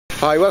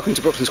Hi, welcome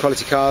to Brooklands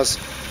Quality Cars.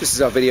 This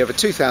is our video of a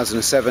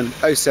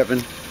 2007 07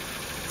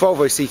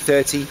 Volvo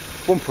C30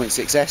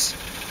 1.6S.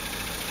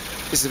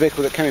 This is a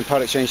vehicle that came in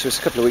part exchange to us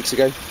a couple of weeks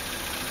ago.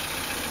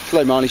 It's a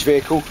low mileage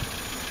vehicle,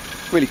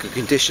 really good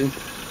condition,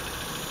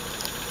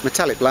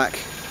 metallic black.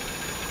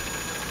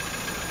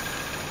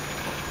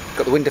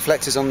 Got the wind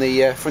deflectors on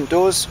the front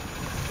doors,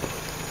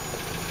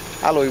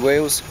 alloy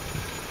wheels.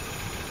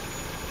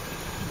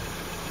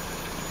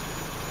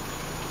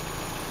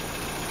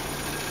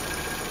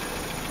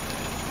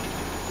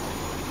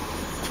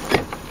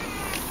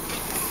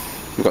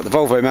 We've got the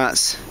Volvo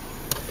mats,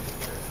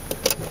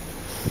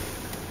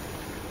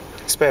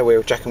 spare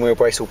wheel, jack and wheel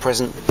brace all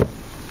present.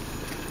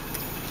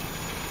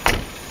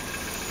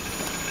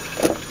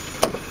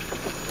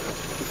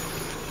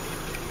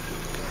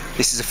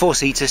 This is a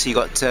four-seater, so you've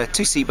got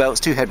two seat belts,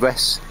 two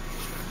headrests,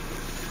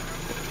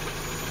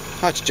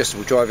 height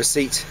adjustable driver's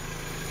seat,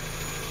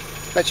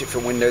 electric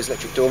front windows,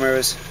 electric door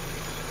mirrors,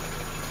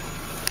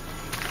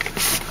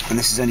 and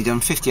this has only done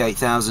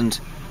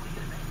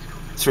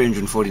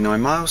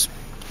 58,349 miles.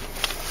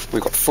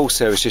 We've got full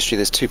service history.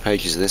 There's 2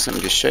 pages of this. Let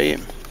me just show you.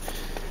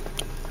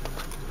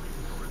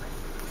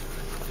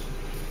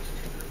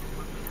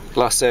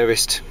 Last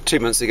serviced 2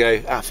 months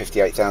ago at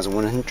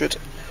 58,100.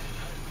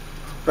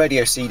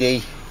 Radio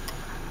CD,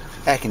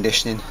 air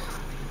conditioning.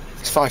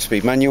 It's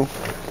 5-speed manual.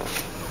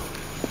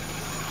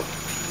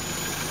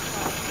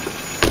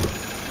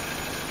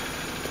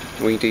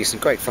 We can do some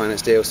great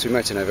finance deals through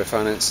Motor Nova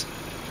Finance.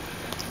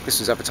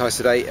 This was advertised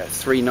today at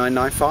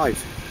 3,995.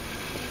 If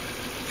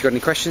you've got any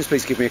questions,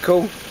 please give me a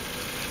call.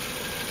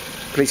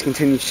 Please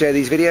continue to share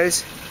these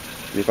videos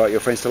and invite your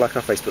friends to like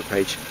our Facebook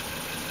page.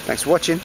 Thanks for watching.